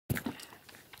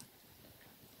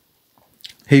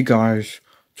Hey guys,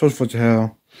 just for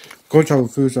here. Go travel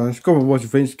food size. Go and watch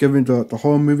Thanksgiving, the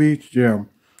horror movie. Yeah.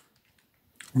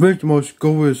 Really the most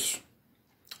gorgeous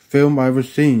film I've ever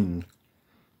seen.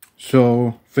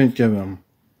 So, Thanksgiving.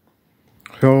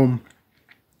 So,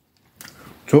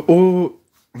 all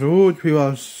people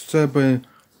are celebrating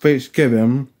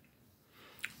Thanksgiving.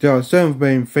 They are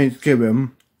celebrating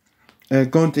Thanksgiving. They're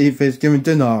going to eat Thanksgiving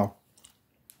dinner.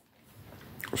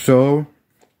 So,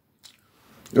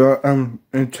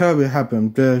 until it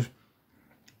happens,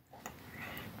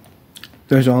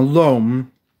 there's a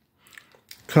alarm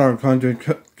trying to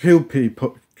kill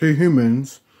people, kill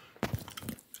humans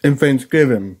in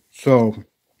Thanksgiving. So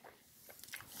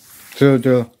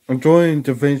they're enjoying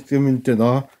the Thanksgiving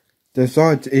dinner. They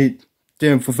decide to eat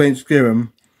dinner for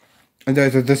Thanksgiving, and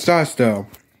there's a disaster.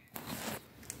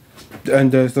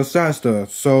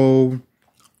 So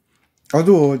I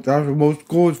thought that's the most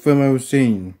gorgeous film I've ever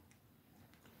seen.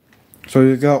 So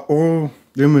you got all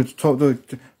the humans chop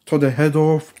the head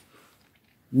off.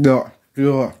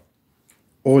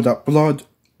 All that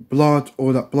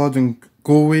blood and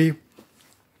gory.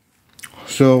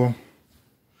 So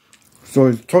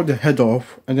you chop the head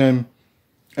off and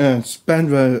then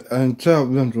spend the entire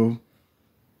window,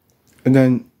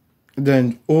 and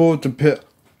then all the pit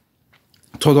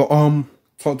to the arm,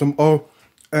 chop them off,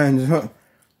 and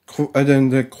then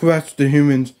they crush the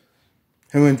humans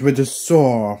with the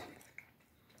saw,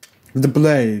 with the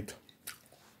blade.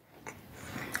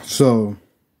 So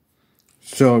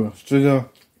the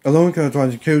alone killer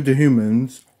tries to kill the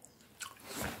humans.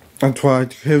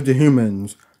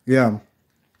 Yeah.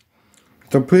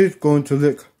 The police going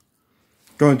to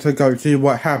take out see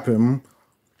what happened.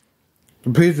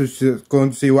 The police is going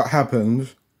to see what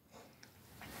happens.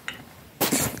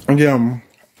 And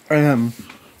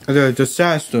the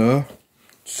disaster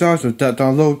that the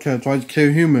alone killer tries to kill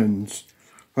humans.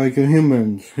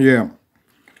 Yeah.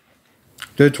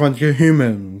 They're trying to kill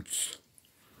humans.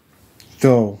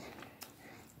 So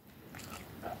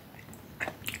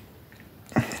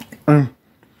I'm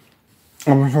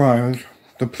sorry.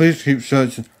 The police keep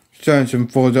searching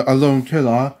for the alone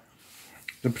killer.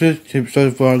 The police keep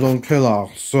searching for a lone killer.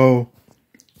 So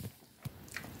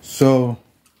the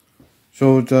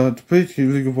police keep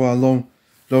looking for a lone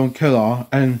killer,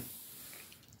 and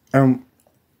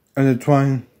they're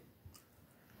trying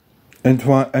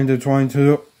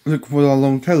to look for a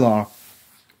lone killer.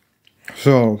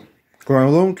 So for a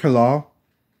lone killer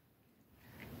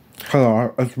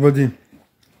is ready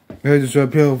to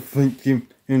appear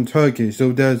in Turkey.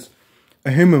 So there's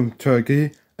a human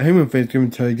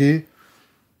Thanksgiving turkey.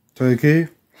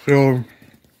 So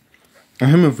a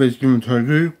human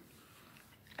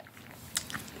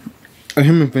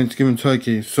Thanksgiving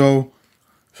turkey. So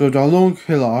the lone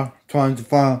killer trying to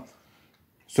find.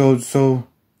 So the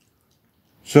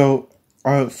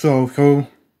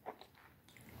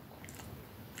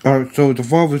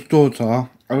father's daughter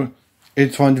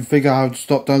is trying to figure out how to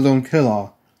stop that lone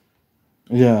killer.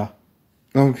 Yeah,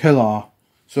 lone killer.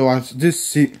 So as this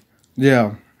scene,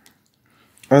 yeah,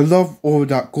 I love all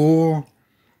that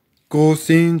gory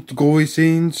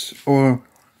scenes, or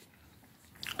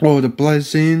the blood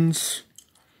scenes.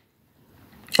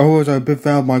 I always a big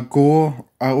fan of my gore.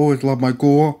 I always love my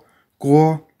gore.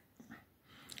 Because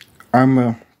I'm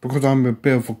a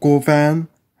bit of a gore fan.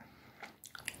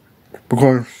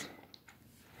 Because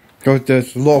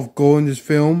there's a lot of gore in this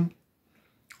film.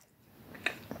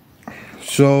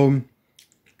 So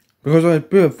because I'm a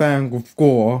bit of a fan of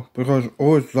gore, because I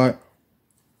always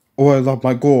love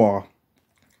my gore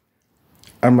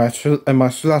and my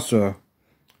slasher.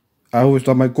 I always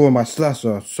love my gore and my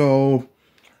slasher. So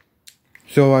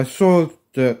I saw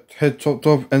the head chopped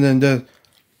off, and then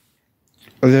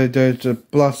there's a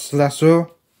blood slasher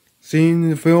scene in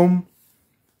the film,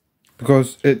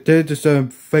 because it did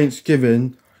deserve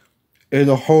Thanksgiving in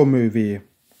a horror movie.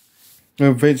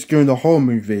 Thanksgiving the horror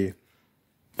movie.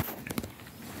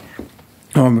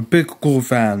 I'm a big gore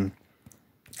fan.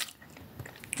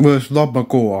 Just love my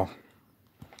gore.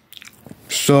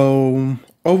 So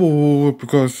overall,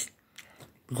 because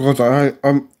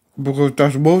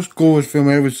that's the most gorgeous film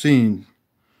I've ever seen.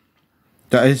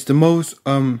 That is the most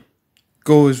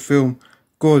gorgeous film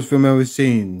I've ever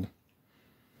seen.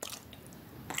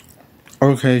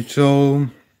 Okay, so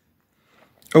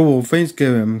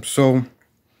Thanksgiving. So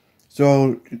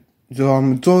I'm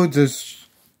enjoying this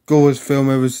gorgeous film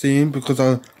I've ever seen, because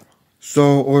I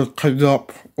saw all cut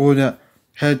up all that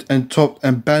head and top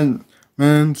and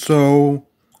Batman. So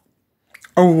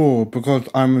overall, because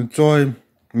I'm enjoying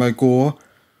my gore.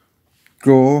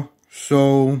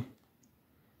 So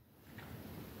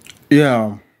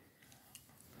yeah,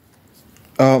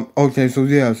 Okay, so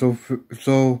yeah,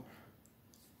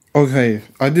 okay,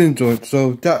 I did enjoy it.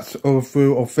 So that's all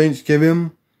through of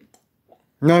Thanksgiving.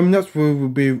 Now next through will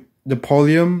be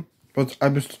Napoleon, but I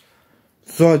just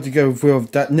decided to go through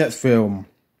of that next film.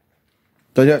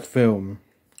 The next film.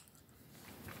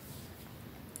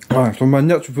 Alright, so my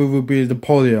next review will be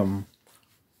Napoleon.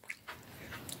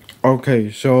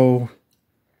 Okay, so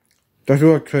that's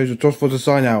all I chose just for the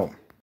sign out.